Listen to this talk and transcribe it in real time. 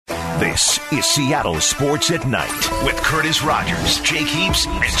This is Seattle Sports at Night with Curtis Rogers, Jake Heaps,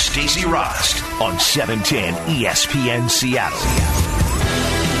 and Stacy Rost on 710 ESPN Seattle.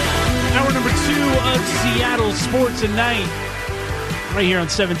 Hour number 2 of Seattle Sports at Night, right here on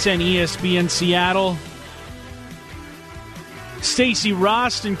 710 ESPN Seattle. Stacy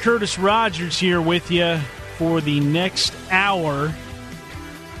Rost and Curtis Rogers here with you for the next hour.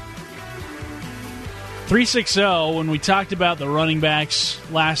 360, when we talked about the running backs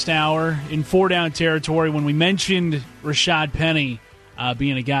last hour in 4-down territory, when we mentioned Rashad Penny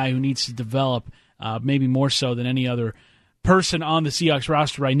being a guy who needs to develop, maybe more so than any other person on the Seahawks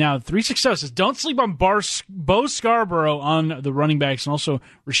roster right now. 360 says, don't sleep on Bo Scarborough on the running backs, and also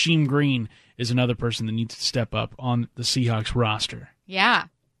Rasheem Green is another person that needs to step up on the Seahawks roster. Yeah,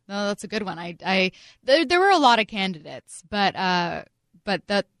 no, that's a good one. There were a lot of candidates, but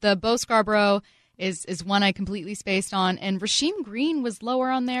the Bo Scarborough is one I completely spaced on, and Rasheem Green was lower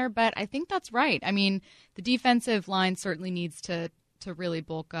on there, but I think that's right. I mean, the defensive line certainly needs to really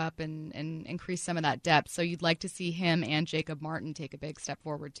bulk up and increase some of that depth, so you'd like to see him and Jacob Martin take a big step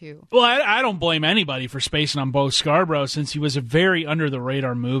forward too. Well, I don't blame anybody for spacing on Bo Scarborough, since he was a very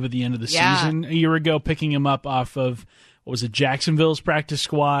under-the-radar move at the end of the season a year ago, picking him up off of, what was it, Jacksonville's practice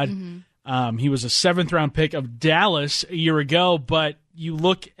squad. Mm-hmm. He was a 7th-round pick of Dallas a year ago, but you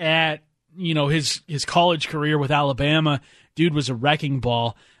look at his college career with Alabama, dude was a wrecking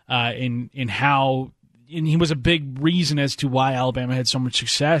ball in how, and he was a big reason as to why Alabama had so much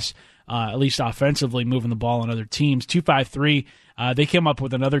success, at least offensively, moving the ball on other teams. 253, they came up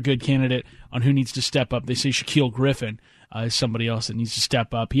with another good candidate on who needs to step up. They say Shaquille Griffin is somebody else that needs to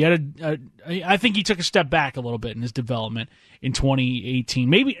step up. He had I think he took a step back a little bit in his development in 2018.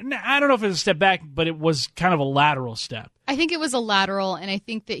 Maybe, I don't know if it was a step back, but it was kind of a lateral step. I think it was a lateral, and I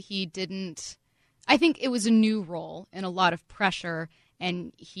think that I think it was a new role and a lot of pressure,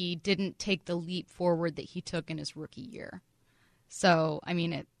 and he didn't take the leap forward that he took in his rookie year. So, I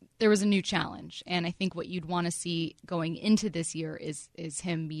mean, there was a new challenge, and I think what you'd want to see going into this year is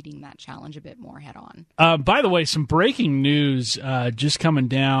him meeting that challenge a bit more head on. By the way, some breaking news just coming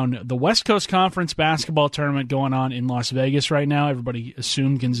down. The West Coast Conference basketball tournament going on in Las Vegas right now. Everybody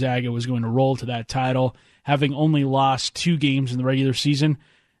assumed Gonzaga was going to roll to that title, having only lost 2 games in the regular season.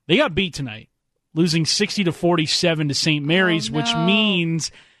 They got beat tonight, losing 60-47 to St. Mary's, which means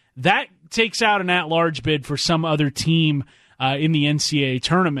that takes out an at-large bid for some other team in the NCAA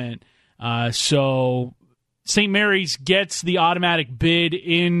tournament. So St. Mary's gets the automatic bid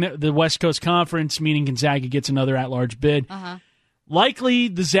in the West Coast Conference, meaning Gonzaga gets another at-large bid. Likely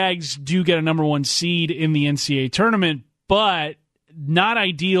the Zags do get a number 1 seed in the NCAA tournament, but not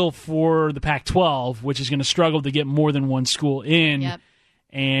ideal for the Pac-12, which is going to struggle to get more than one school in. Yep.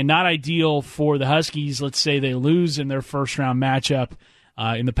 And not ideal for the Huskies. Let's say they lose in their first-round matchup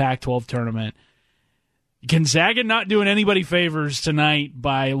in the Pac-12 tournament. Gonzaga not doing anybody favors tonight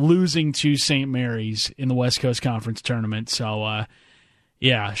by losing to St. Mary's in the West Coast Conference tournament. So,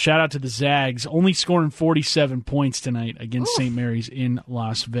 shout out to the Zags. Only scoring 47 points tonight against St. Mary's in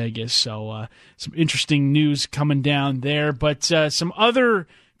Las Vegas. So, some interesting news coming down there. But some other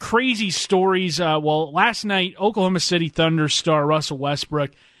crazy stories. Last night, Oklahoma City Thunder star Russell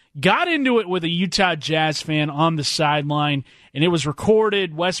Westbrook got into it with a Utah Jazz fan on the sideline, and it was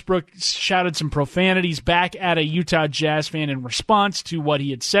recorded. Westbrook shouted some profanities back at a Utah Jazz fan in response to what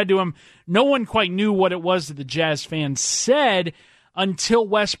he had said to him. No one quite knew what it was that the Jazz fan said until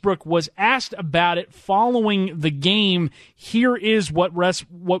Westbrook was asked about it following the game. Here is what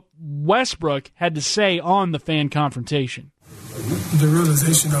Westbrook had to say on the fan confrontation. The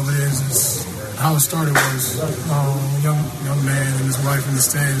realization of it is how it started was a young man and his wife in the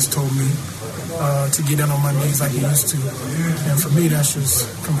stands told me to get down on my knees like he used to. And for me, that's just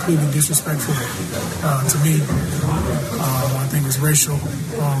completely disrespectful to me. I think it's racial.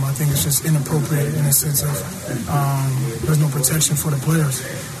 I think it's just inappropriate in the sense of there's no protection for the players.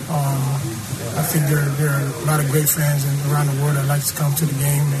 I think there are a lot of great fans around the world that like to come to the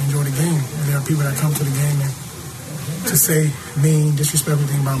game and enjoy the game. And there are people that come to the game and to say mean, disrespectful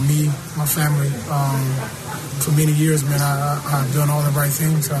things about me, my family. For many years, man, I've done all the right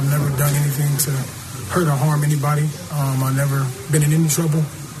things. I've never done anything to hurt or harm anybody. I've never been in any trouble.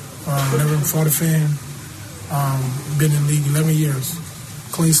 Never fought a fan. Been in the league 11 years.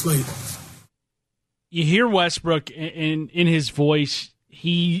 Clean slate. You hear Westbrook in his voice.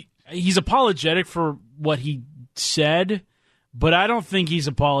 He's apologetic for what he said, but I don't think he's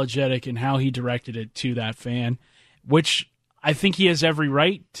apologetic in how he directed it to that fan, which I think he has every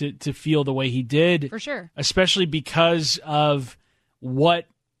right to feel the way he did. For sure. Especially because of what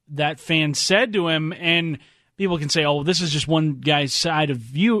that fan said to him, and people can say, "Oh, this is just one guy's side of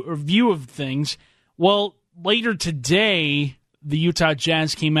view of things." Well, later today, the Utah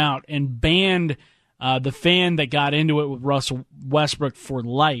Jazz came out and banned the fan that got into it with Russell Westbrook for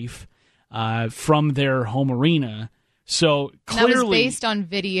life from their home arena. So clearly, that was based on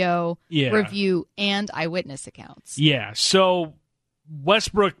video review and eyewitness accounts. Yeah. So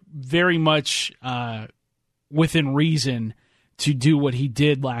Westbrook very much within reason to do what he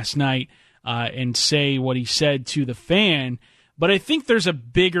did last night and say what he said to the fan. But I think there's a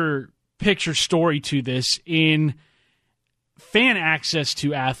bigger picture story to this in fan access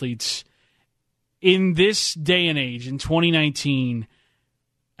to athletes. In this day and age, in 2019,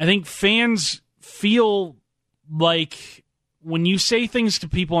 I think fans feel like when you say things to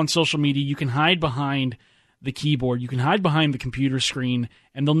people on social media, you can hide behind the keyboard, you can hide behind the computer screen,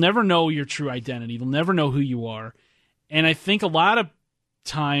 and they'll never know your true identity. They'll never know who you are. And I think a lot of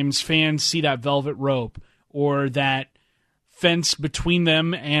times fans see that velvet rope or that fence between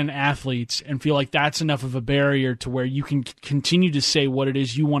them and athletes and feel like that's enough of a barrier to where you can continue to say what it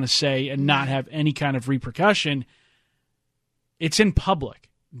is you want to say and not have any kind of repercussion. It's in public.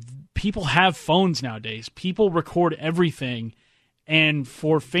 People have phones nowadays. People record everything. And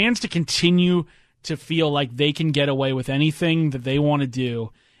for fans to continue to feel like they can get away with anything that they want to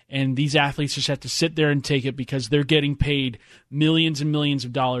do, and these athletes just have to sit there and take it because they're getting paid millions and millions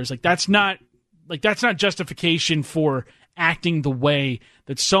of dollars, that's not justification for acting the way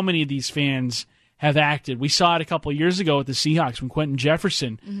that so many of these fans have acted. We saw it a couple of years ago with the Seahawks when Quentin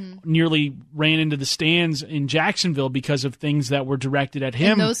Jefferson nearly ran into the stands in Jacksonville because of things that were directed at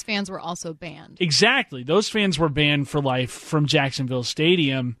him. And those fans were also banned. Exactly. Those fans were banned for life from Jacksonville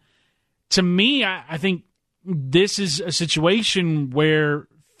Stadium. To me, I think this is a situation where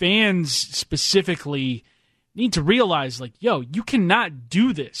fans specifically need to realize, you cannot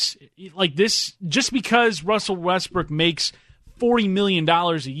do this. Like this, just because Russell Westbrook makes $40 million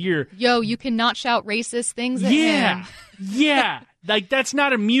a year. You cannot shout racist things at him. Yeah. That's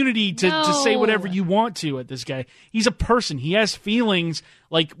not immunity to say whatever you want to at this guy. He's a person. He has feelings.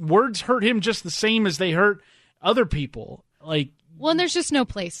 Words hurt him just the same as they hurt other people. And there's just no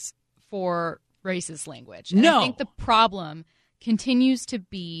place for racist language. No. I think the problem continues to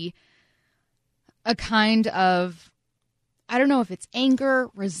be a kind of, I don't know if it's anger,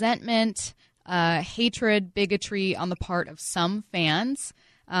 resentment, hatred, bigotry on the part of some fans,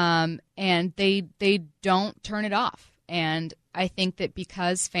 and they don't turn it off. And I think that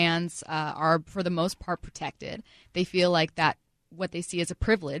because fans are, for the most part, protected, they feel like that what they see as a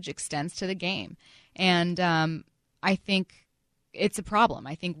privilege extends to the game. And I think it's a problem.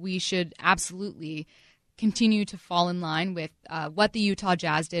 I think we should absolutely continue to fall in line with what the Utah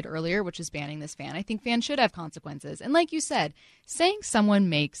Jazz did earlier, which is banning this fan. I think fans should have consequences. And like you said, saying someone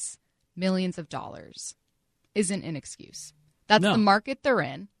makes millions of dollars isn't an excuse. That's the market they're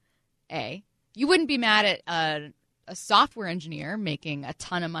in, A. You wouldn't be mad at a software engineer making a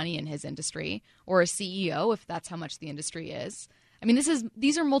ton of money in his industry or a CEO if that's how much the industry is. I mean,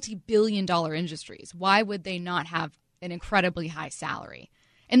 these are multi-billion-dollar industries. Why would they not have an incredibly high salary?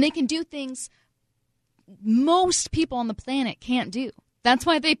 And they can do things most people on the planet can't do. That's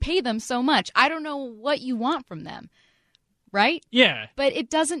why they pay them so much. I don't know what you want from them, right? Yeah. But it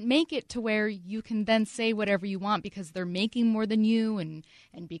doesn't make it to where you can then say whatever you want because they're making more than you and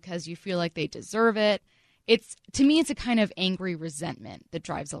because you feel like they deserve it. To me, it's a kind of angry resentment that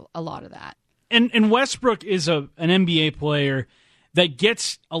drives a lot of that. And Westbrook is an NBA player that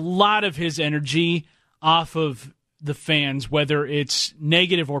gets a lot of his energy off of the fans, whether it's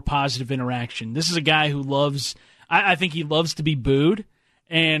negative or positive interaction. This is a guy who loves, I think he loves to be booed,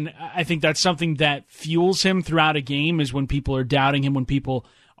 and I think that's something that fuels him throughout a game is when people are doubting him, when people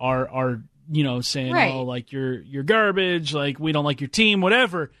are saying, right. Oh, you're garbage, we don't like your team,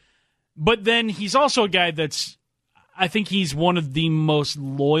 whatever. But then he's also a guy I think he's one of the most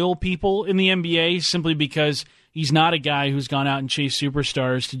loyal people in the NBA simply because he's not a guy who's gone out and chased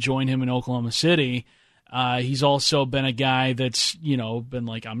superstars to join him in Oklahoma City. He's also been a guy that's, been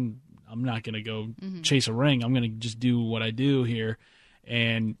like, I'm not going to go chase a ring. I'm going to just do what I do here.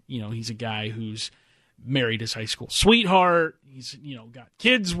 And, he's a guy who's married his high school sweetheart. He's, got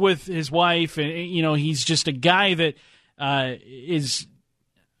kids with his wife. And, he's just a guy that is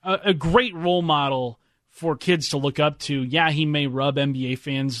a great role model for kids to look up to. Yeah, he may rub NBA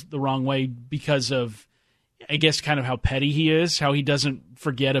fans the wrong way because of, I guess, kind of how petty he is, how he doesn't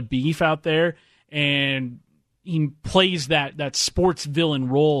forget a beef out there. And he plays that sports villain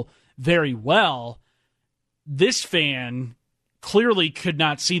role very well. This fan clearly could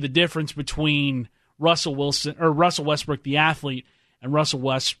not see the difference between Russell Westbrook, the athlete, and Russell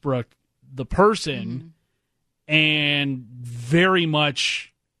Westbrook, the person. and very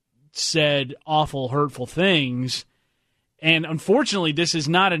much said awful, hurtful things. And unfortunately, this is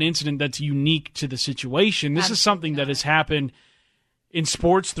not an incident that's unique to the situation. This is something that has happened in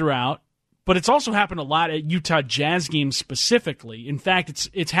sports throughout, but it's also happened a lot at Utah Jazz games specifically. In fact,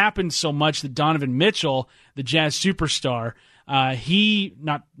 it's happened so much that Donovan Mitchell, the Jazz superstar, he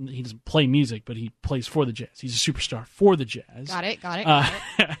doesn't play music, but he plays for the Jazz. He's a superstar for the Jazz. Got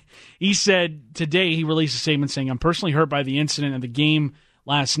it. He said today, he released a statement saying, "I'm personally hurt by the incident at the game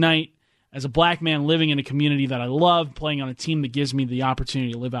last night. As a black man living in a community that I love, playing on a team that gives me the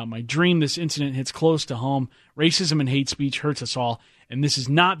opportunity to live out my dream, this incident hits close to home. Racism and hate speech hurts us all, and this is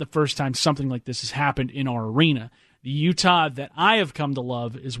not the first time something like this has happened in our arena. The Utah that I have come to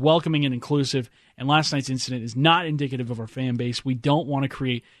love is welcoming and inclusive, and last night's incident is not indicative of our fan base. We don't want to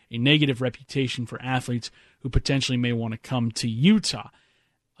create a negative reputation for athletes who potentially may want to come to Utah."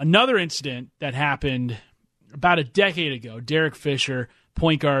 Another incident that happened about a decade ago, Derek Fisher,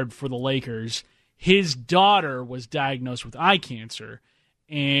 point guard for the Lakers, his daughter was diagnosed with eye cancer,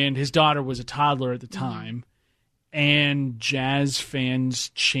 and his daughter was a toddler at the time, and Jazz fans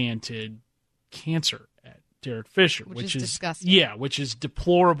chanted cancer at Derek Fisher, which is disgusting. Yeah, which is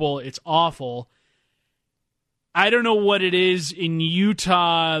deplorable. It's awful. I don't know what it is in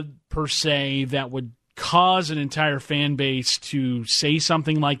Utah, per se, that would cause an entire fan base to say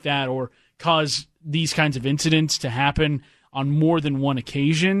something like that or cause these kinds of incidents to happen on more than one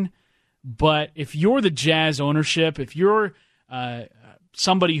occasion. But if you're the Jazz ownership, if you're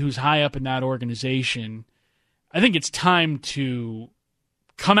somebody who's high up in that organization, I think it's time to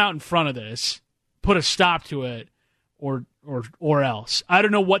come out in front of this, put a stop to it, or else. I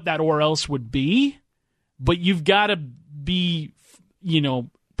don't know what that or else would be, but you've got to be,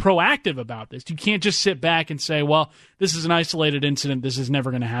 proactive about this. You can't just sit back and say, well, this is an isolated incident. This is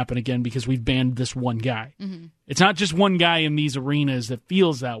never going to happen again because we've banned this one guy. Mm-hmm. It's not just one guy in these arenas that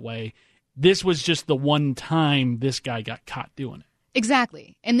feels that way. This was just the one time this guy got caught doing it.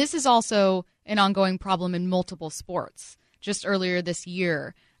 Exactly. And this is also an ongoing problem in multiple sports. Just earlier this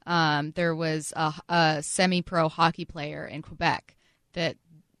year, there was a semi-pro hockey player in Quebec that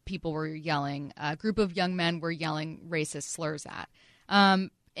people were yelling, a group of young men were yelling racist slurs at.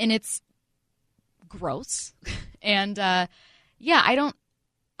 And it's gross. And I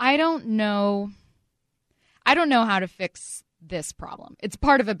don't know how to fix this problem. It's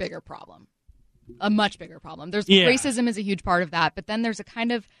part of a bigger problem, a much bigger problem. Racism is a huge part of that, but then there's a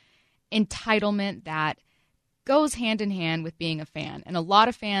kind of entitlement that goes hand in hand with being a fan. And a lot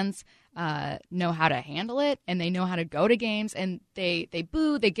of fans know how to handle it, and they know how to go to games, and they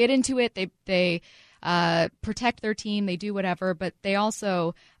boo, they get into it, they protect their team, they do whatever, but they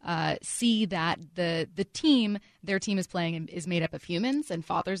also see that the team their team is playing is made up of humans and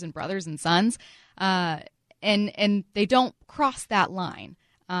fathers and brothers and sons, and they don't cross that line.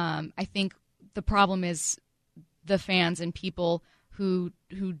 I think the problem is the fans and people who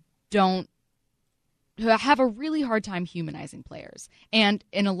have a really hard time humanizing players, and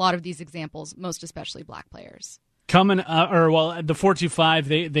in a lot of these examples, most especially black players. The 425,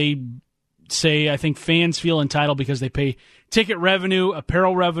 they say, I think fans feel entitled because they pay ticket revenue,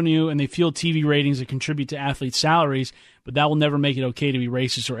 apparel revenue, and they fuel TV ratings that contribute to athletes' salaries, but that will never make it okay to be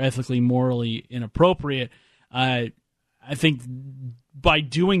racist or ethically, morally inappropriate. I think by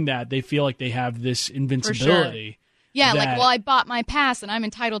doing that, they feel like they have this invincibility. For sure. Yeah, I bought my pass and I'm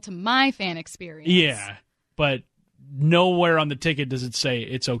entitled to my fan experience. Yeah, but nowhere on the ticket does it say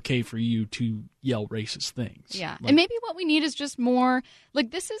it's okay for you to yell racist things. Yeah, and maybe what we need is just more,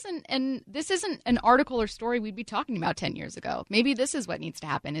 this isn't an article or story we'd be talking about 10 years ago. Maybe this is what needs to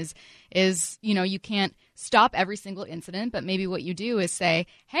happen is you can't stop every single incident, but maybe what you do is say,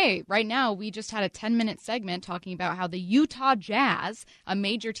 hey, right now we just had a 10-minute segment talking about how the Utah Jazz, a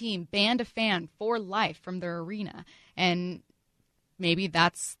major team, banned a fan for life from their arena. And maybe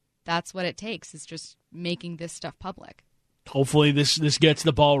that's what it takes, is just making this stuff public. Hopefully this gets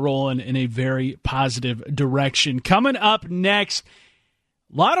the ball rolling in a very positive direction. Coming up next,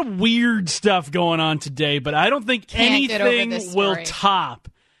 a lot of weird stuff going on today, but I don't think anything will top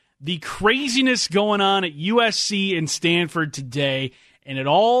the craziness going on at USC and Stanford today, and it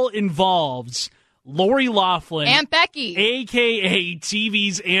all involves Lori Loughlin, Aunt Becky, a.k.a.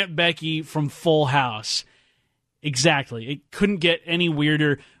 TV's Aunt Becky from Full House. Exactly. It couldn't get any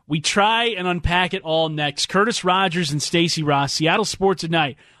weirder. We try and unpack it all next. Curtis Rogers and Stacy Rost, Seattle Sports at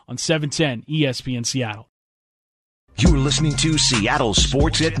Night on 710 ESPN Seattle. You're listening to Seattle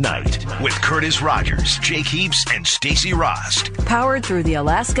Sports at Night with Curtis Rogers, Jake Heaps, and Stacy Rost. Powered through the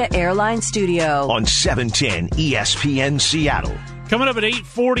Alaska Airlines Studio. On 710 ESPN Seattle. Coming up at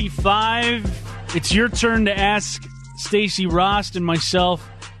 8:45, It's your turn to ask Stacy Rost and myself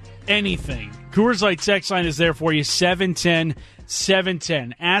anything. Coors Light text line is there for you,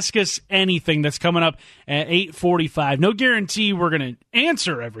 710-710. Ask us anything that's coming up at 8:45. No guarantee we're going to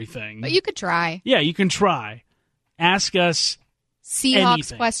answer everything. But you could try. Yeah, you can try. Ask us Seahawks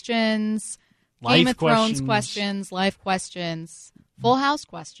anything. Questions, Life Game of Thrones questions, life questions, Full House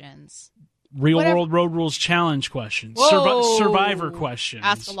questions. Real Whatever. World Road Rules Challenge questions. Whoa. Survivor questions.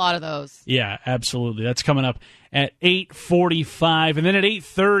 Asked a lot of those. Yeah, absolutely. That's coming up at 8:45. And then at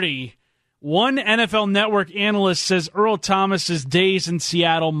 8:30, one NFL Network analyst says Earl Thomas's days in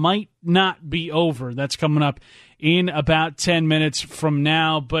Seattle might not be over. That's coming up in about 10 minutes from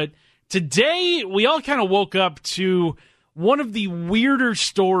now. But today, we all kind of woke up to one of the weirder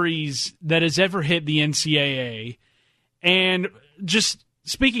stories that has ever hit the NCAA. And just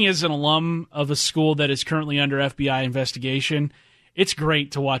speaking as an alum of a school that is currently under FBI investigation, it's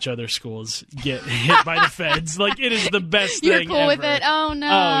great to watch other schools get hit by the feds. Like, it is the best You're thing cool ever. with it? Oh, no. Oh,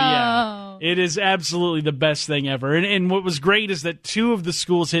 yeah. It is absolutely the best thing ever. And what was great is that two of the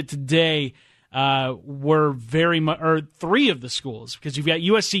schools hit today were very much, or three of the schools, because you've got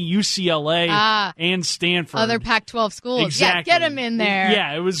USC, UCLA, and Stanford. Other Pac-12 schools. Exactly. Yeah, get them in there.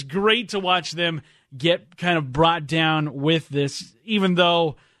 Yeah, it was great to watch them get kind of brought down with this, even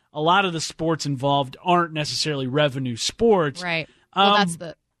though a lot of the sports involved aren't necessarily revenue sports. Right. Well, that's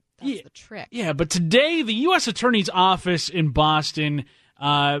the trick. Yeah, but today the U.S. Attorney's Office in Boston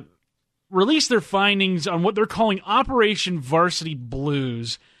released their findings on what they're calling Operation Varsity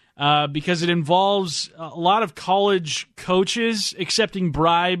Blues, because it involves a lot of college coaches accepting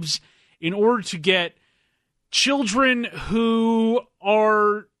bribes in order to get children who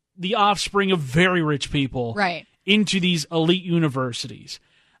are the offspring of very rich people into these elite universities,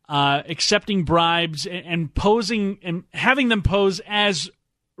 accepting bribes and posing and having them pose as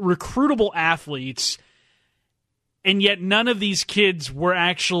recruitable athletes. And yet none of these kids were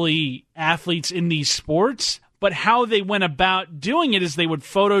actually athletes in these sports. But how they went about doing it is they would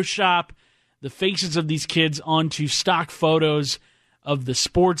Photoshop the faces of these kids onto stock photos of the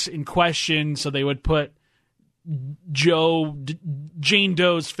sports in question. So they would put Jane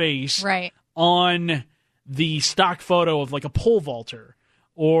Doe's face on the stock photo of like a pole vaulter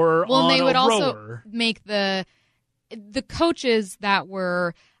or on they would a also rower. Make the coaches that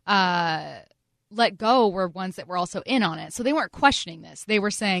were let go were ones that were also in on it. So they weren't questioning this. They were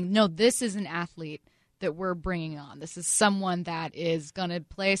saying, no, this is an athlete that we're bringing on. This is someone that is going to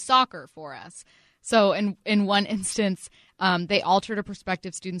play soccer for us. So in one instance, they altered a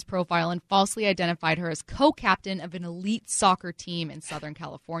prospective student's profile and falsely identified her as co-captain of an elite soccer team in Southern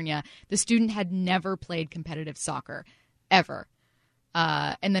California. The student had never played competitive soccer, ever.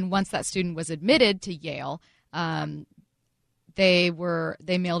 And then once that student was admitted to Yale, they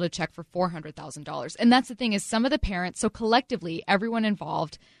mailed a check for $400,000. And that's the thing, is some of the parents, so collectively, everyone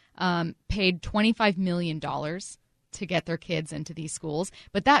involved paid $25 million to get their kids into these schools,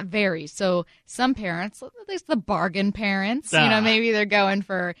 but that varies. So some parents, at least the bargain parents, maybe they're going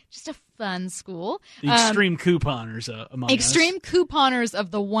for just a fun school. The extreme couponers among extreme couponers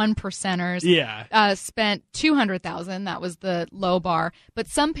of the 1%ers. Spent $200,000. That was the low bar. But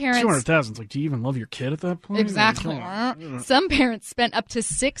some parents, $200,000. Like, do you even love your kid at that point? Exactly. Some parents spent up to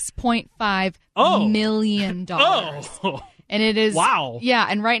 $6.5 million. Oh. And it is wow. Yeah,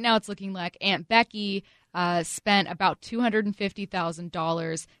 and right now it's looking like Aunt Becky spent about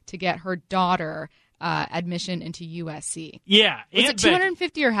 $250,000 to get her daughter admission into USC. Yeah, was it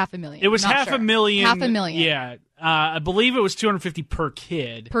 $250,000 or $500,000? It was $500,000. $500,000. Yeah, I believe it was $250,000 per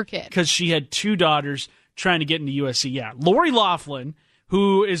kid. Because she had two daughters trying to get into USC. Yeah, Lori Loughlin,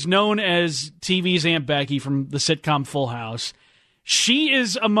 who is known as TV's Aunt Becky from the sitcom Full House. She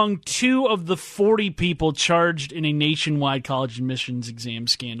is among two of the 40 people charged in a nationwide college admissions exam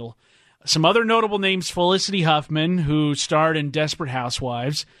scandal. Some other notable names: Felicity Huffman, who starred in Desperate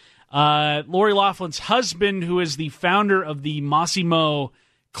Housewives. Lori Loughlin's husband, who is the founder of the Massimo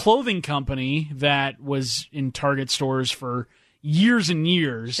clothing company that was in Target stores for years and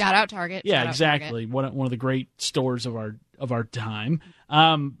years. Shout out Target. Yeah, Shout exactly. Out Target. One of the great stores of our time.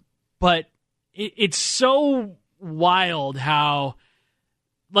 But it's so wild how,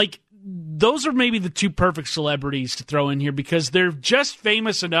 like, those are maybe the two perfect celebrities to throw in here, because they're just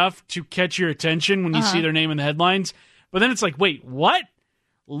famous enough to catch your attention when you see their name in the headlines. But then it's like, wait, what?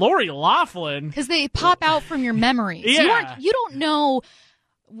 Lori Loughlin? Because they pop out from your memories. Yeah. You don't know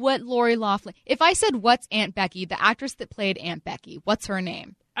what Lori Loughlin. If I said, what's Aunt Becky, the actress that played Aunt Becky, what's her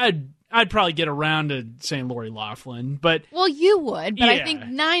name? I'd probably get around to saying Lori Loughlin, but Well, you would, but Yeah. I think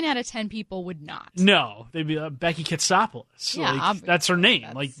 9 out of 10 people would not. no, they'd be Becky Katsopoulos. Yeah, Like, obviously. that's her name.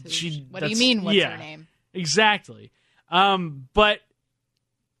 That's Like who she. What do you that's- mean? What's yeah, her name? Exactly. But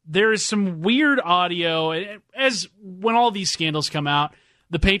there is some weird audio as when all these scandals come out.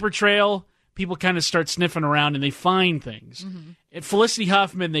 The paper trail, people kind of start sniffing around and they find things. At Felicity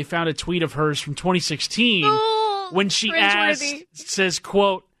Huffman, they found a tweet of hers from 2016 when she asked, cringeworthy. says,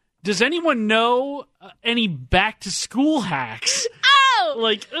 "quote Does anyone know any back to school hacks?" Oh,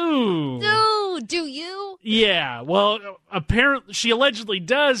 Like, ooh. dude, do you? Yeah, well, apparently she allegedly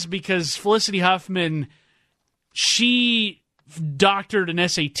does because Felicity Huffman, she doctored an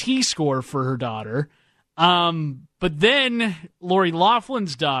SAT score for her daughter. But then Lori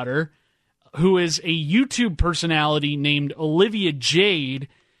Loughlin's daughter, who is a YouTube personality named Olivia Jade,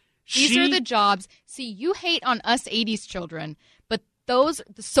 These are the jobs. See, you hate on us 80s children, but the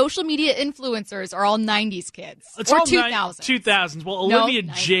social media influencers are all 90s kids. It's or all 2000s. 2000s. Well, No, Olivia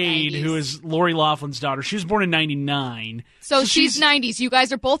Jade, 90s. who is Lori Loughlin's daughter, she was born in 99. So she's 90s. You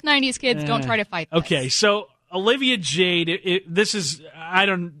guys are both 90s kids. Don't try to fight this. Okay, so Olivia Jade, this is I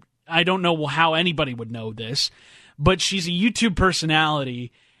don't know how anybody would know this, but she's a YouTube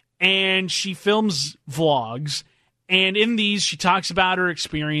personality and she films vlogs, and in these she talks about her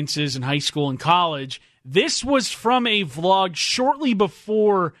experiences in high school and college. This was from a vlog shortly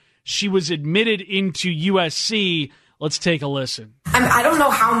before she was admitted into USC. Let's take a listen. I don't know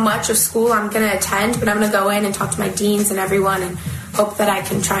how much of school I'm going to attend, but I'm going to go in and talk to my deans and everyone and hope that I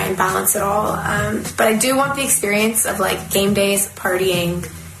can try and balance it all. But I do want the experience of like game days, partying.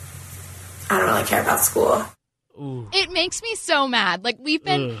 I don't really care about school. Ooh. It makes me so mad. Like, we've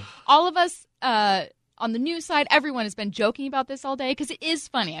been, all of us on the news side, everyone has been joking about this all day because it is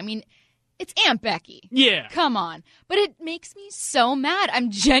funny. I mean, it's Aunt Becky. Yeah. Come on. But it makes me so mad.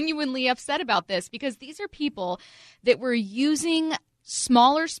 I'm genuinely upset about this because these are people that were using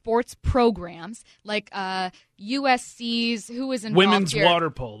smaller sports programs like USC's, who was involved Women's here?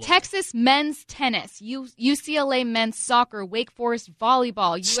 water polo. Texas men's tennis, UCLA men's soccer, Wake Forest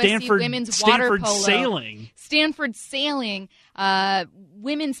volleyball, USC women's water polo, Stanford sailing.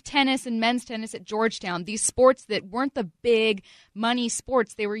 women's tennis and men's tennis at Georgetown. These sports that weren't the big money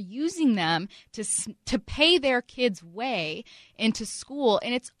sports, they were using them to pay their kids' way into school,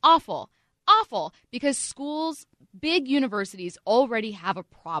 and it's awful because schools, big universities already have a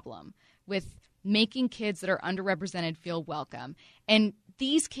problem with making kids that are underrepresented feel welcome. And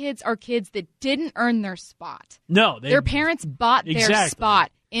these kids are kids that didn't earn their spot. No, their parents bought their Exactly.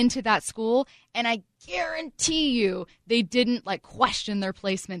 spot into that school, and I guarantee you they didn't like question their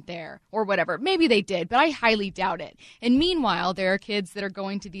placement there or whatever. Maybe they did, but I highly doubt it. And meanwhile, there are kids that are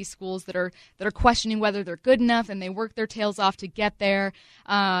going to these schools that are questioning whether they're good enough, and they work their tails off to get there.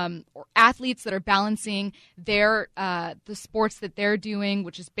 Or athletes that are balancing the sports that they're doing,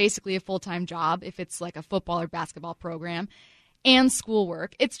 which is basically a full-time job if it's like a football or basketball program, and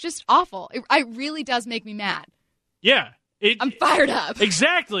schoolwork. It's just awful. It really does make me mad. Yeah. I'm fired up.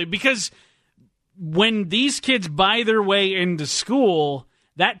 Exactly, because when these kids buy their way into school,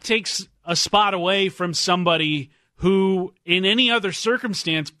 that takes a spot away from somebody who, in any other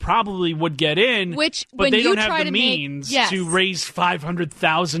circumstance, probably would get in, Which, but when they you don't try have the to make- means yes. to raise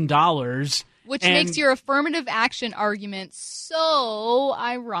 $500,000. Which And- makes your affirmative action argument so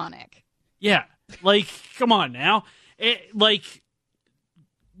ironic. Yeah, like, come on now. Like,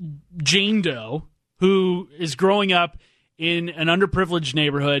 Jane Doe, who is growing up in an underprivileged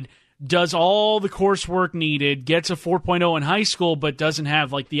neighborhood, does all the coursework needed, gets a 4.0 in high school, but doesn't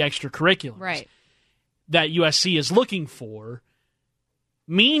have, like, the extracurriculars that USC is looking for.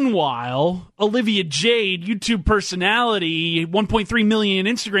 Meanwhile, Olivia Jade, YouTube personality, 1.3 million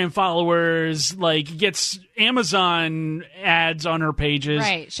Instagram followers, like, gets Amazon ads on her pages.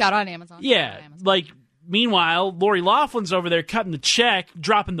 Right. Shout out Amazon. Yeah, Shout out Amazon. like, meanwhile, Lori Loughlin's over there cutting the check,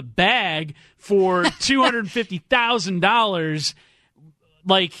 dropping the bag for $250,000.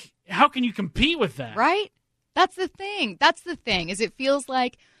 Like, how can you compete with that? Right? That's the thing. Is it feels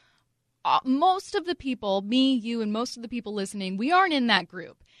like most of the people, me, you, and most of the people listening, we aren't in that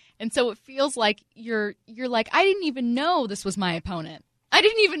group. And so it feels like you're like, I didn't even know this was my opponent. I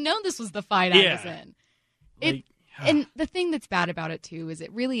didn't even know this was the fight I was in. And the thing that's bad about it, too, is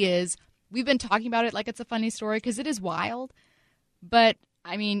it really is, we've been talking about it like it's a funny story because it is wild. But,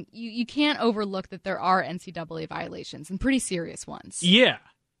 I mean, you can't overlook that there are NCAA violations, and pretty serious ones. Yeah.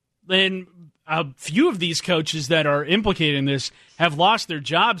 And a few of these coaches that are implicated in this have lost their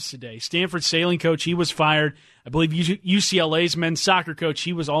jobs today. Stanford sailing coach, he was fired. I believe UCLA's men's soccer coach,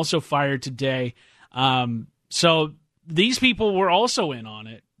 he was also fired today. So these people were also in on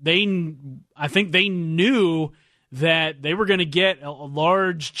it. I think they knew that they were going to get a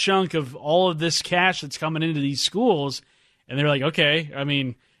large chunk of all of this cash that's coming into these schools, and they're like, okay, I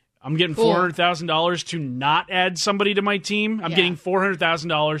mean, I'm getting $400,000 to not add somebody to my team. I'm getting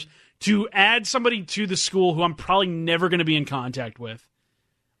 $400,000 to add somebody to the school who I'm probably never going to be in contact with.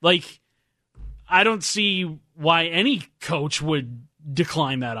 Like, I don't see why any coach would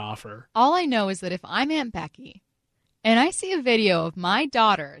decline that offer. All I know is that if I'm Aunt Becky and I see a video of my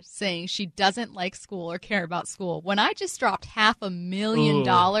daughter saying she doesn't like school or care about school, when I just dropped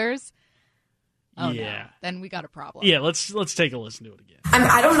 $500,000, no, then we got a problem. Yeah, let's take a listen to it again.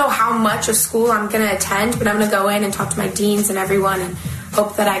 I don't know how much of school I'm going to attend, but I'm going to go in and talk to my deans and everyone and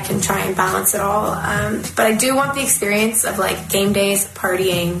hope that I can try and balance it all. But I do want the experience of, like, game days,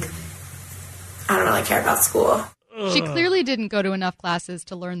 partying. I don't really care about school. She clearly didn't go to enough classes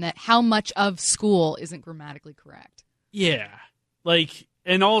to learn that how much of school isn't grammatically correct. Yeah. Like,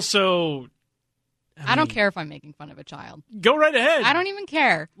 and also, I don't care if I'm making fun of a child. Go right ahead. I don't even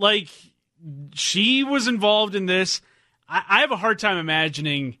care. Like, she was involved in this. I have a hard time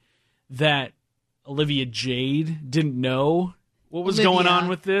imagining that Olivia Jade didn't know what was going on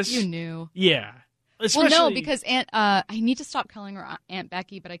with this. You knew. Yeah. Well, no, because I need to stop calling her Aunt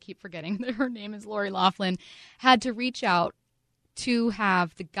Becky, but I keep forgetting that her name is Lori Loughlin, had to reach out to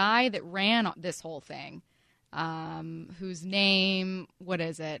have the guy that ran this whole thing, whose name, what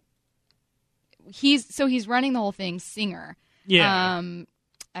is it? He's running the whole thing, Singer. Yeah.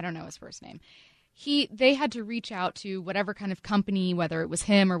 I don't know his first name. They had to reach out to whatever kind of company, whether it was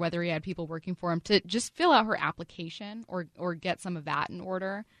him or whether he had people working for him, to just fill out her application or get some of that in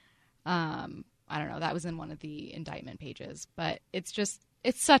order. I don't know. That was in one of the indictment pages, but it's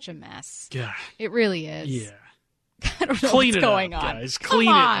such a mess. Yeah, it really is. Yeah, I don't know Clean what's going on. Guys. Clean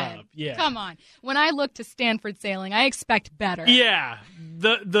it up. Yeah, come on. When I look to Stanford Sailing, I expect better. Yeah,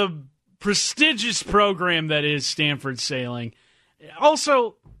 the prestigious program that is Stanford Sailing.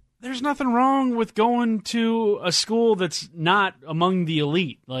 Also, there's nothing wrong with going to a school that's not among the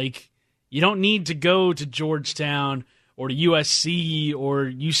elite. Like, you don't need to go to Georgetown or to USC or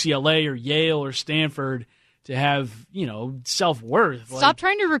UCLA or Yale or Stanford to have, self-worth. Stop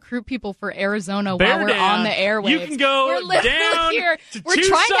trying to recruit people for Arizona while we're on the airwaves. You can go down here. to We're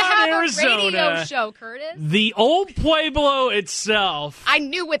Tucson, trying to have Arizona, a radio show, Curtis. The old Pueblo itself. I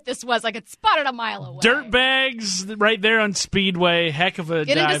knew what this was. I could spot it a mile away. Dirtbags right there on Speedway. Heck of a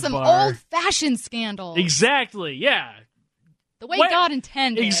Get dive into some bar. old-fashioned scandals. Exactly, yeah. The way God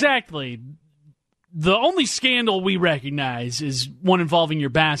intended. Exactly. The only scandal we recognize is one involving your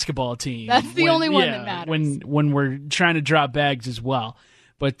basketball team. That's the only one that matters. When we're trying to drop bags as well.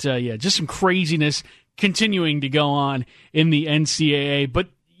 But, just some craziness continuing to go on in the NCAA. But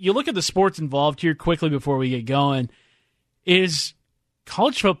you look at the sports involved here quickly before we get going, is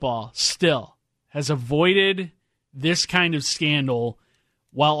college football still has avoided this kind of scandal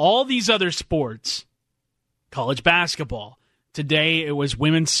while all these other sports, college basketball, today it was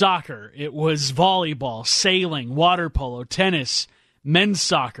women's soccer, it was volleyball, sailing, water polo, tennis, men's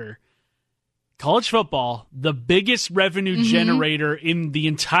soccer. College football, the biggest revenue generator in the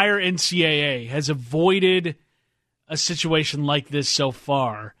entire NCAA, has avoided a situation like this so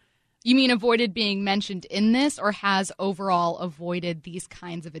far. You mean avoided being mentioned in this, or has overall avoided these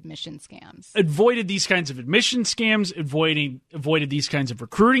kinds of admission scams? Avoided these kinds of admission scams, avoided these kinds of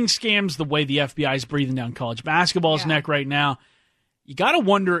recruiting scams, the way the FBI is breathing down college basketball's neck right now. You got to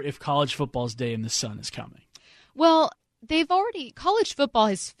wonder if college football's day in the sun is coming. Well, college football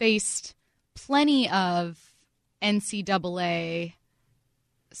has faced plenty of NCAA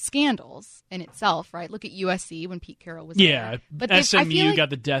scandals in itself, right? Look at USC when Pete Carroll was there. But SMU got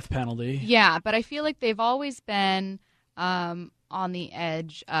the death penalty. Yeah, but I feel like they've always been on the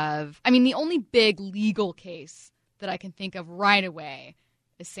edge of... I mean, the only big legal case that I can think of right away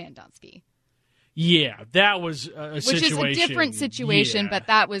is Sandusky. Yeah, that was a situation. Which is a different situation, but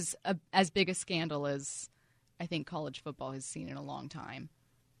that was as big a scandal as I think college football has seen in a long time,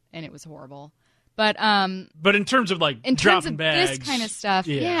 and it was horrible. But in terms of dropping bags, this kind of stuff,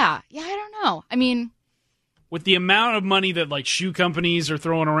 I don't know. I mean, with the amount of money that shoe companies are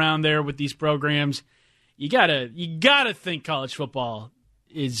throwing around there with these programs, you gotta think college football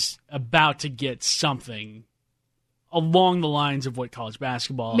is about to get something along the lines of what college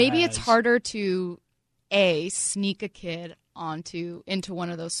basketball maybe has. It's harder to sneak a kid into one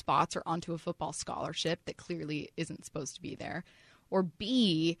of those spots or onto a football scholarship that clearly isn't supposed to be there, or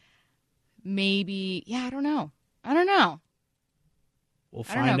B, maybe I don't know. We'll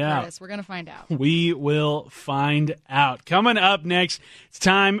find out. Curtis. We're going to find out. We will find out. Coming up next, it's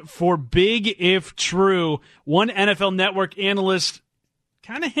time for Big If True. One NFL Network analyst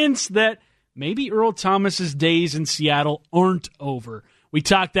kind of hints that maybe Earl Thomas's days in Seattle aren't over. We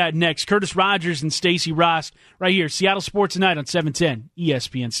talk that next. Curtis Rogers and Stacy Rost right here. Seattle Sports Tonight on 710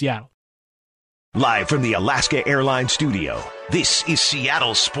 ESPN Seattle. Live from the Alaska Airlines studio, this is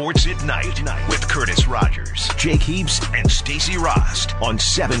Seattle Sports at Night with Curtis Rogers, Jake Heaps, and Stacy Rost on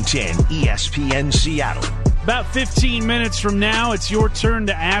 710 ESPN Seattle. About 15 minutes from now, it's your turn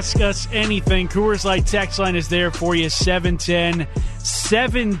to ask us anything. Coors Light text line is there for you,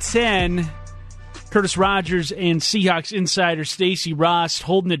 710. Curtis Rogers and Seahawks insider Stacy Rost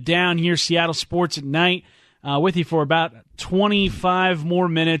holding it down here, Seattle Sports at Night, with you for about 25 more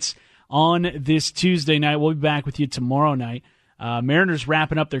minutes on this Tuesday night. We'll be back with you tomorrow night. Mariners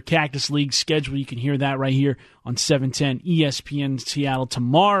wrapping up their Cactus League schedule. You can hear that right here on 710 ESPN Seattle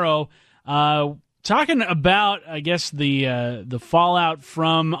tomorrow. Talking about, I guess, the fallout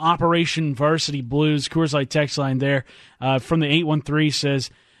from Operation Varsity Blues. Coors Light text line there from the 813 says,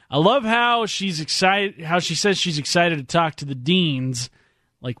 I love how she's excited. How she says she's excited to talk to the deans.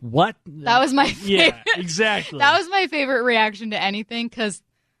 Like what? That was my favorite. Yeah, exactly. That was my favorite reaction to anything. Because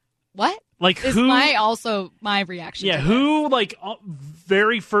what? Like is who? My reaction. Yeah, to who? Like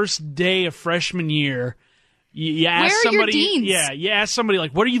very first day of freshman year. You ask Where are somebody, your deans? Yeah, you ask somebody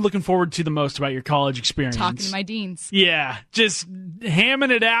like, "What are you looking forward to the most about your college experience?" Talking to my deans. Yeah, just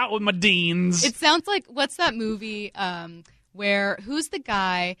hamming it out with my deans. It sounds like what's that movie where who's the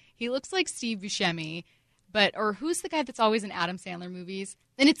guy? He looks like Steve Buscemi, or who's the guy that's always in Adam Sandler movies?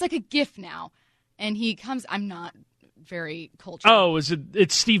 And it's like a GIF now, and he comes. I'm not very cultured. Oh,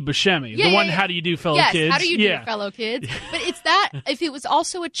 it's Steve Buscemi, the one. How do you do, fellow kids? Yes, how do you do, fellow kids? But it's that if it was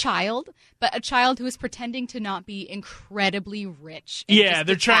also a child, but a child who is pretending to not be incredibly rich. And yeah,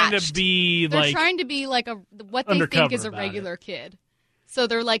 they're trying to be like what they think is a regular kid. So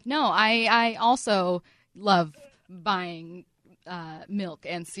they're like, no, I also love buying milk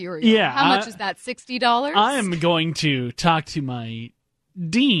and cereal. Yeah, how much is that? $60. I am going to talk to my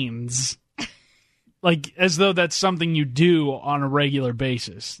deans. Like, as though that's something you do on a regular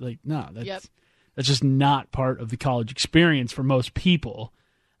basis. Like, no, that's just not part of the college experience for most people.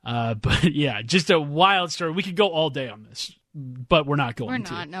 But, yeah, just a wild story. We could go all day on this, but we're not going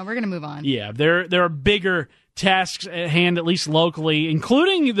to. We're not. No, we're going to move on. Yeah, there are bigger tasks at hand, at least locally,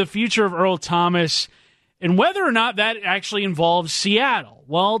 including the future of Earl Thomas and whether or not that actually involves Seattle.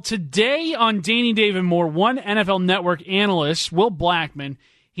 Well, today on Danny David Moore, one NFL Network analyst, Will Blackman,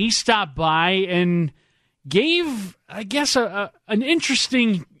 he stopped by and gave, I guess, an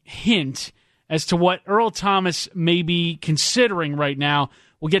interesting hint as to what Earl Thomas may be considering right now.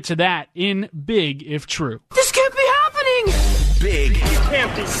 We'll get to that in Big If True. This can't be happening! Big. You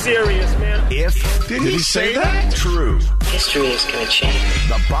can't be serious, man. If. Did he say that? True. History is going to change.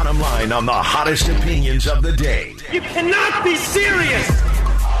 The bottom line on the hottest opinions of the day. You cannot be serious!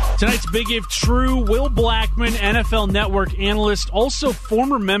 Tonight's Big If True, Will Blackman, NFL Network analyst, also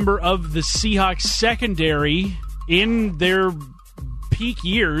former member of the Seahawks secondary in their peak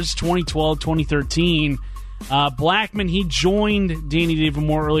years, 2012, 2013. Blackman, he joined Danny David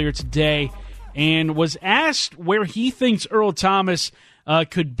Moore earlier today and was asked where he thinks Earl Thomas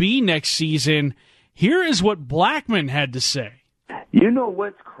could be next season. Here is what Blackman had to say. You know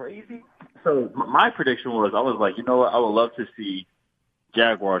what's crazy? So my prediction was, I was like, you know what, I would love to see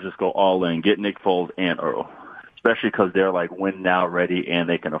Jaguars just go all in, get Nick Foles and Earl, especially because they're like win now ready and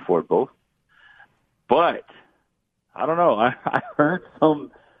they can afford both. But I don't know. I heard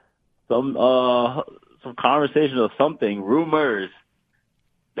some conversation or something, rumors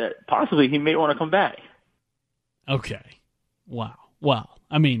that possibly he may want to come back. Okay. Wow. Well,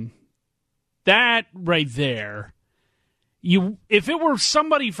 I mean, that right there, if it were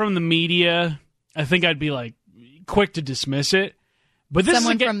somebody from the media, I think I'd be like quick to dismiss it. But this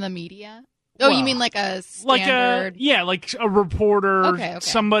someone is from the media? Oh, you mean like a standard? Like a reporter, okay.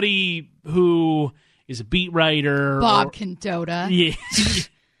 Somebody who is a beat writer. Bob Condotta. Yeah.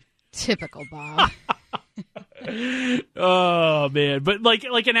 Typical Bob. Oh, man. But like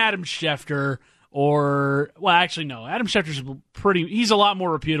an Adam Schefter actually, no. Adam Schefter's he's a lot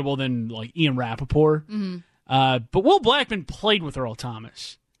more reputable than like Ian Rappaport. Mm-hmm. But Will Blackman played with Earl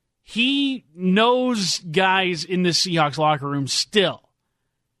Thomas. He knows guys in the Seahawks locker room still.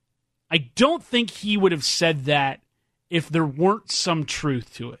 I don't think he would have said that if there weren't some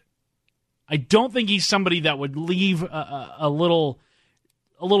truth to it. I don't think he's somebody that would leave a little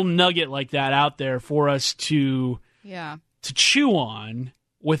nugget like that out there for us to chew on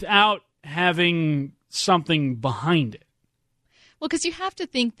without having something behind it. Well, because you have to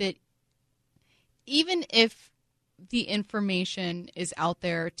think that even if the information is out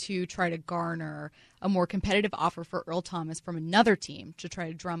there to try to garner a more competitive offer for Earl Thomas from another team to try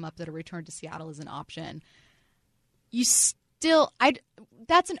to drum up that a return to Seattle is an option,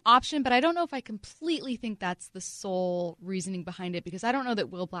 that's an option, but I don't know if I completely think that's the sole reasoning behind it, because I don't know that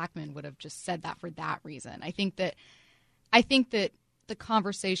Will Blackman would have just said that for that reason. I think that the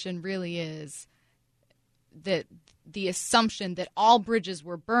conversation really is that the assumption that all bridges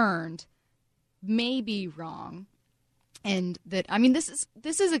were burned may be wrong. And that, I mean, this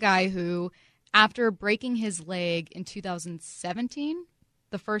is a guy who, after breaking his leg in 2017,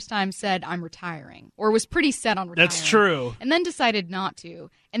 the first time said, I'm retiring, or was pretty set on retiring. That's true. And then decided not to.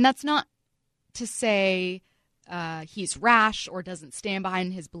 And that's not to say he's rash or doesn't stand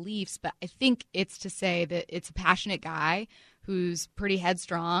behind his beliefs, but I think it's to say that it's a passionate guy who's pretty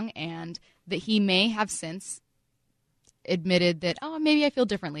headstrong, and that he may have since admitted that, maybe I feel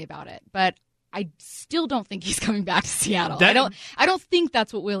differently about it. But I still don't think he's coming back to Seattle. I don't think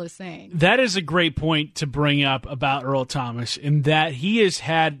that's what Will is saying. That is a great point to bring up about Earl Thomas, in that he has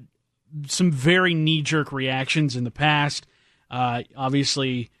had some very knee-jerk reactions in the past.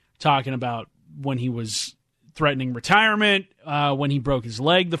 Obviously, talking about when he was threatening retirement, when he broke his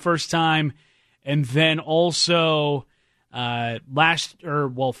leg the first time, and then also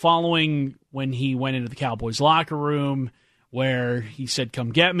following when he went into the Cowboys locker room, where he said,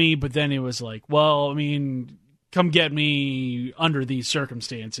 come get me, but then it was like, well, I mean, come get me under these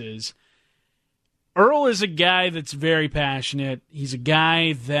circumstances. Earl is a guy that's very passionate. He's a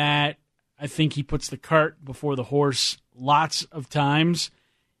guy that I think he puts the cart before the horse lots of times.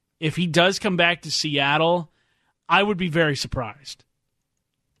 If he does come back to Seattle, I would be very surprised.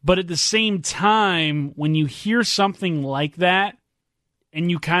 But at the same time, when you hear something like that, and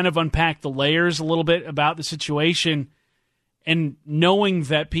you kind of unpack the layers a little bit about the situation, and knowing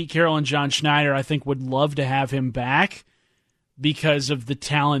that Pete Carroll and John Schneider, I think, would love to have him back because of the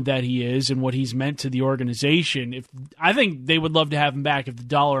talent that he is and what he's meant to the organization. I think they would love to have him back if the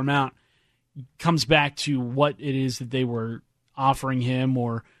dollar amount comes back to what it is that they were offering him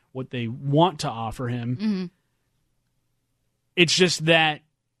or what they want to offer him. Mm-hmm. It's just that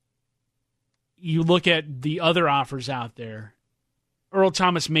you look at the other offers out there. Earl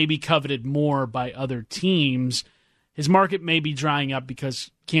Thomas may be coveted more by other teams. His market may be drying up because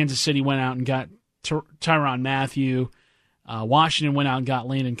Kansas City went out and got Tyrann Mathieu. Washington went out and got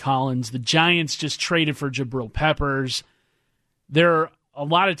Landon Collins. The Giants just traded for Jabril Peppers. There are a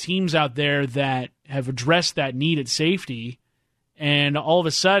lot of teams out there that have addressed that need at safety, and all of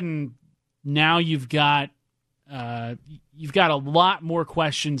a sudden, now you've got a lot more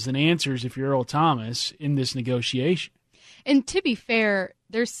questions than answers if you're Earl Thomas in this negotiation. And to be fair,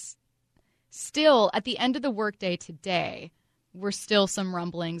 there's still, at the end of the workday today, were still some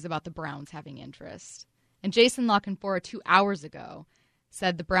rumblings about the Browns having interest. And Jason La Canfora 2 hours ago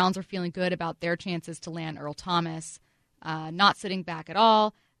said the Browns are feeling good about their chances to land Earl Thomas, not sitting back at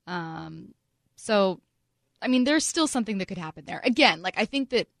all. So, I mean, there's still something that could happen there. Again, I think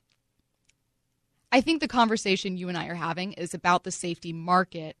the conversation you and I are having is about the safety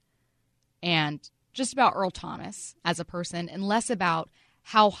market and just about Earl Thomas as a person, and less about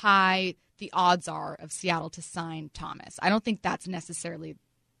how high the odds are of Seattle to sign Thomas. I don't think that's necessarily,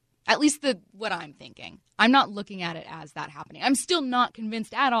 at least what I'm thinking. I'm not looking at it as that happening. I'm still not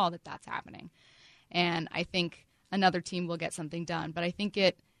convinced at all that that's happening. And I think another team will get something done. But I think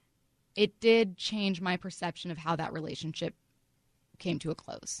it did change my perception of how that relationship came to a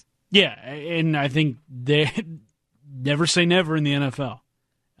close. Yeah, and I think they never say never in the NFL.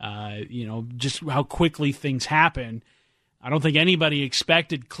 Just how quickly things happen. I don't think anybody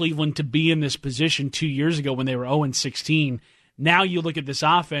expected Cleveland to be in this position 2 years ago when they were 0-16. Now you look at this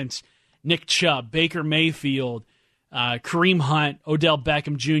offense, Nick Chubb, Baker Mayfield, Kareem Hunt, Odell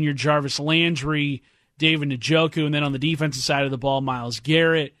Beckham Jr., Jarvis Landry, David Njoku, and then on the defensive side of the ball, Myles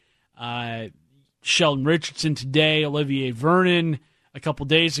Garrett, Sheldon Richardson today, Olivier Vernon a couple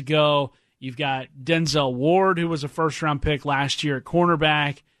days ago. You've got Denzel Ward, who was a first-round pick last year at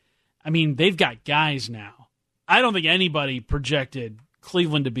cornerback. I mean, they've got guys now. I don't think anybody projected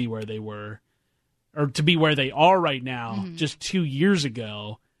Cleveland to be where they were, or to be where they are right now, just 2 years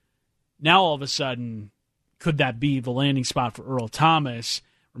ago. Now, all of a sudden, could that be the landing spot for Earl Thomas?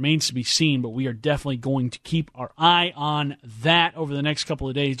 Remains to be seen, but we are definitely going to keep our eye on that over the next couple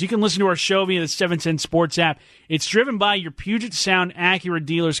of days. You can listen to our show via the 710 Sports app. It's driven by your Puget Sound Acura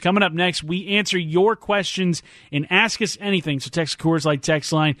dealers. Coming up next, we answer your questions and ask us anything. So text Coors Light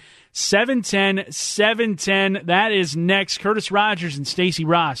text line 710-710. That is next. Curtis Rogers and Stacy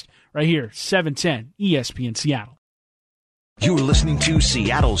Rost right here, 710 ESPN Seattle. You're listening to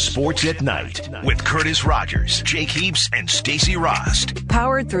Seattle Sports at Night with Curtis Rogers, Jake Heaps, and Stacy Rost.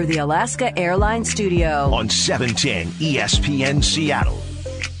 Powered through the Alaska Airlines Studio. On 710 ESPN Seattle.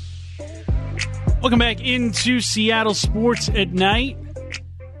 Welcome back into Seattle Sports at Night.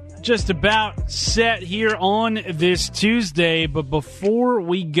 Just about set here on this Tuesday, but before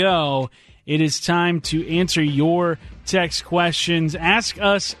we go, it is time to answer your text questions. Ask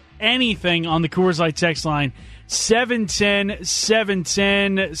us anything on the Coors Light text line,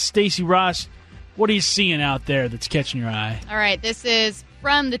 710-710. Stacy Ross, what are you seeing out there that's catching your eye? All right, this is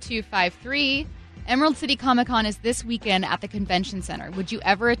from the 253. Emerald City Comic Con is this weekend at the Convention Center. Would you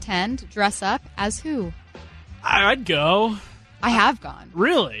ever attend? Dress up as who? I'd go. I have gone.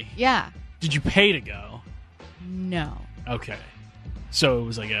 Really? Yeah. Did you pay to go? No. Okay. So it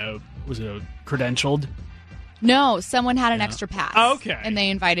was was it credentialed? No, someone had an extra pass. Oh, okay. And they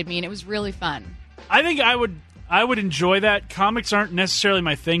invited me, and it was really fun. I think I would enjoy that. Comics aren't necessarily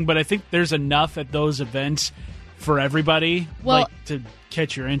my thing, but I think there's enough at those events for everybody to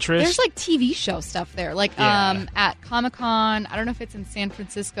catch your interest. There's TV show stuff there. At Comic-Con, I don't know if it's in San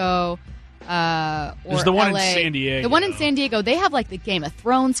Francisco or there's the one LA. in San Diego. The one in San Diego, they have the Game of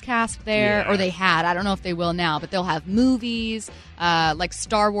Thrones cast there, or they had. I don't know if they will now, but they'll have movies, like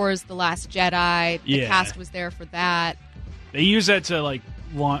Star Wars: The Last Jedi. The cast was there for that. They use that to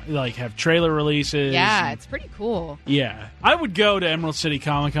have trailer releases. Yeah, it's pretty cool. Yeah. I would go to Emerald City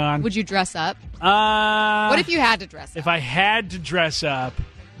Comic Con. Would you dress up? What if you had to dress up? If I had to dress up,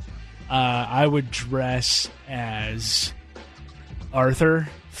 I would dress as Arthur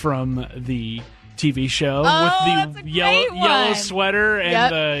from the TV show with the yellow sweater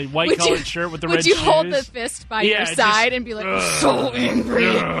and the white collared shirt with the red shoes. Would you hold the fist by your side and be so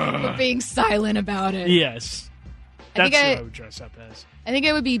angry, but being silent about it? Yes. That's what I would dress up as. I think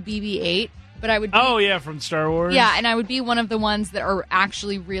I would be BB-8, but I would be... from Star Wars? Yeah, and I would be one of the ones that are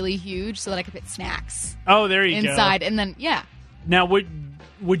actually really huge so that I could put snacks there you go. inside, and then, Now,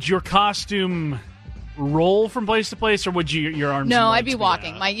 would your costume roll from place to place, or would your arms No, I'd be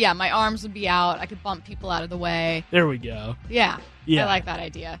walking. My arms would be out. I could bump people out of the way. There we go. Yeah. I like that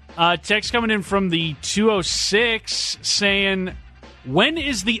idea. Text coming in from the 206 saying, when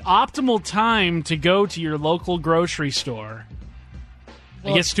is the optimal time to go to your local grocery store?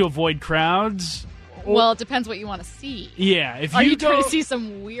 I guess to avoid crowds? Well, it depends what you want to see. Yeah. Are you trying to see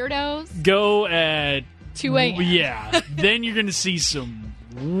some weirdos? Go at 2 a.m. Yeah. Then you're going to see some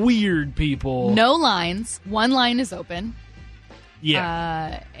weird people. No lines. One line is open.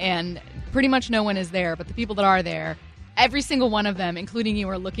 Yeah. And pretty much no one is there, but the people that are there, every single one of them, including you,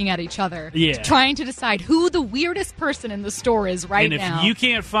 are looking at each other, trying to decide who the weirdest person in the store is now. And if you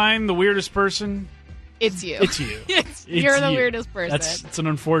can't find the weirdest person, it's you. It's you. You're the weirdest person. It's an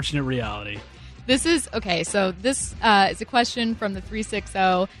unfortunate reality. This is, so this is a question from the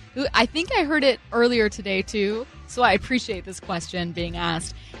 360, who I think I heard it earlier today, too, so I appreciate this question being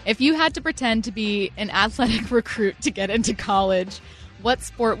asked. If you had to pretend to be an athletic recruit to get into college, what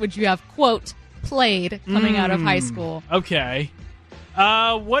sport would you have, quote, played coming out of high school? Okay.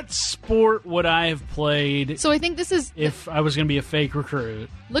 What sport would I have played? So I think this is... if I was going to be a fake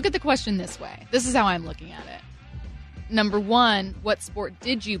recruit. Look at the question this way. This is how I'm looking at it. Number one, what sport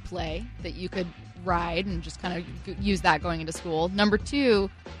did you play that you could ride and just kind of use that going into school? Number two,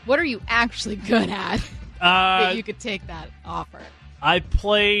 what are you actually good at that you could take that offer? I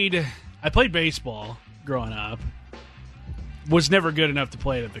played baseball growing up. Was never good enough to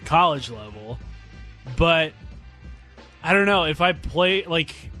play it at the college level, but I don't know if I play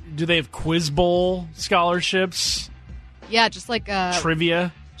do they have quiz bowl scholarships? Yeah, just like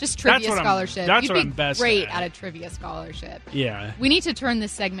trivia. Just trivia scholarship. That's You'd what be I'm best great at a trivia scholarship. Yeah. We need to turn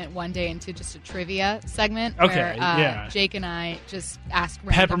this segment one day into just a trivia segment. Okay. Where, Jake and I just ask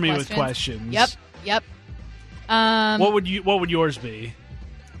random pepper me questions. with questions. Yep. What would yours be?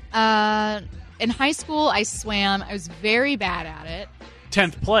 In high school, I swam. I was very bad at it.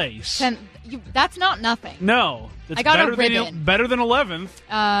 10th place. That's not nothing. No, I got a ribbon. Better than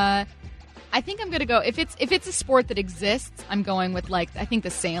 11th. I think I'm going to go, if it's a sport that exists, I'm going with, I think the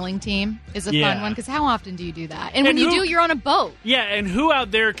sailing team is a fun one, because how often do you do that? And when you do, you're on a boat. Yeah, and who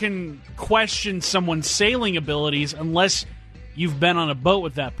out there can question someone's sailing abilities unless you've been on a boat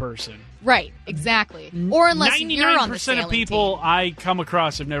with that person? Right, exactly. Or unless you're on the sailing 99% of people team. I come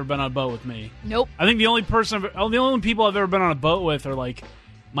across have never been on a boat with me. Nope. I think the only people I've ever been on a boat with are,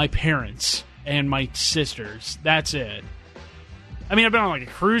 my parents and my sisters. That's it. I mean, I've been on a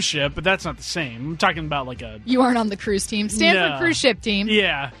cruise ship, but that's not the same. I'm talking about a... You aren't on the cruise team. Stanford cruise ship team.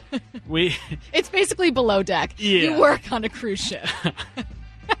 Yeah. It's basically below deck. Yeah. You work on a cruise ship.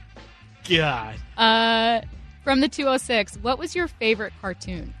 God. From the 206, what was your favorite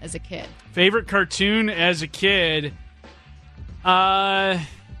cartoon as a kid? Favorite cartoon as a kid? Doug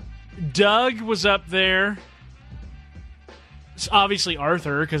was up there. It's obviously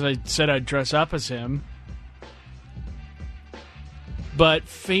Arthur, because I said I'd dress up as him. But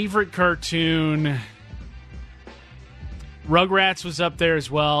favorite cartoon... Rugrats was up there as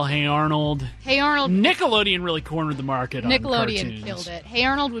well. Hey Arnold. Hey Arnold. Nickelodeon really cornered the market on cartoons. Nickelodeon killed it. Hey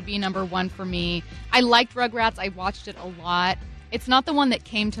Arnold would be number one for me. I liked Rugrats. I watched it a lot. It's not the one that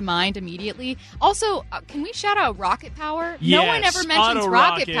came to mind immediately. Also, can we shout out Rocket Power? Yes, no one ever mentions Auto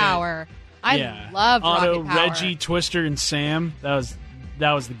Rocket Power. I love Otto, Rocket Power. Reggie, Twister, and Sam. That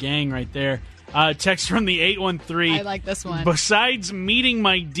was the gang right there. Text from the 813. I like this one. Besides meeting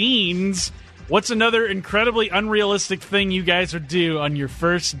my deans, what's another incredibly unrealistic thing you guys would do on your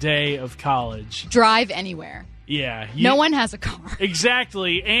first day of college? Drive anywhere. Yeah. No one has a car.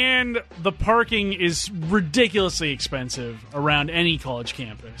 Exactly. And the parking is ridiculously expensive around any college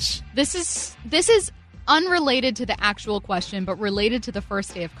campus. This is unrelated to the actual question, but related to the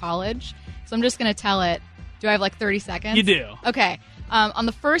first day of college. So I'm just going to tell it. Do I have like 30 seconds? You do. Okay. On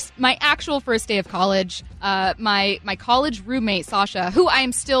my actual first day of college, my college roommate, Sasha, who I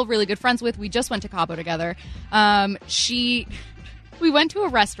am still really good friends with, we just went to Cabo together. We went to a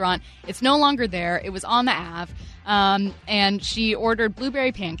restaurant. It's no longer there. It was on the Ave. And she ordered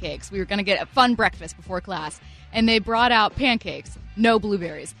blueberry pancakes. We were going to get a fun breakfast before class. And they brought out pancakes, no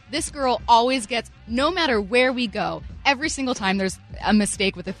blueberries. This girl always gets, no matter where we go, every single time there's a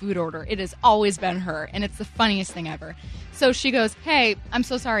mistake with a food order, it has always been her. And it's the funniest thing ever. So she goes, hey, I'm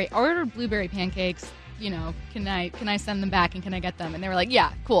so sorry. I ordered blueberry pancakes. You know, can I send them back and can I get them? And they were like,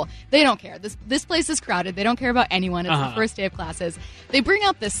 yeah, cool. They don't care. This place is crowded. They don't care about anyone. It's the first day of classes. They bring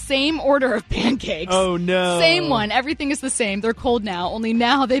out the same order of pancakes. Oh, no. Same one. Everything is the same. They're cold now. Only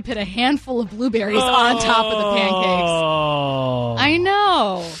now they put a handful of blueberries on top of the pancakes. I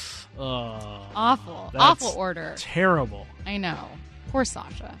know. Awful. Awful order. Terrible. I know. Poor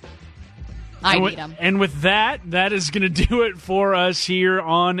Sasha. I need him. And with that is going to do it for us here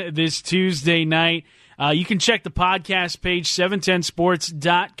on this Tuesday night. You can check the podcast page,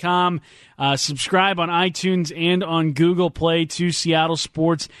 710sports.com. Subscribe on iTunes and on Google Play to Seattle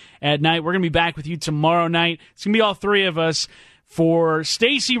Sports at Night. We're going to be back with you tomorrow night. It's going to be all three of us. For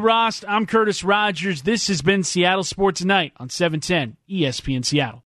Stacy Rost, I'm Curtis Rogers. This has been Seattle Sports at Night on 710 ESPN Seattle.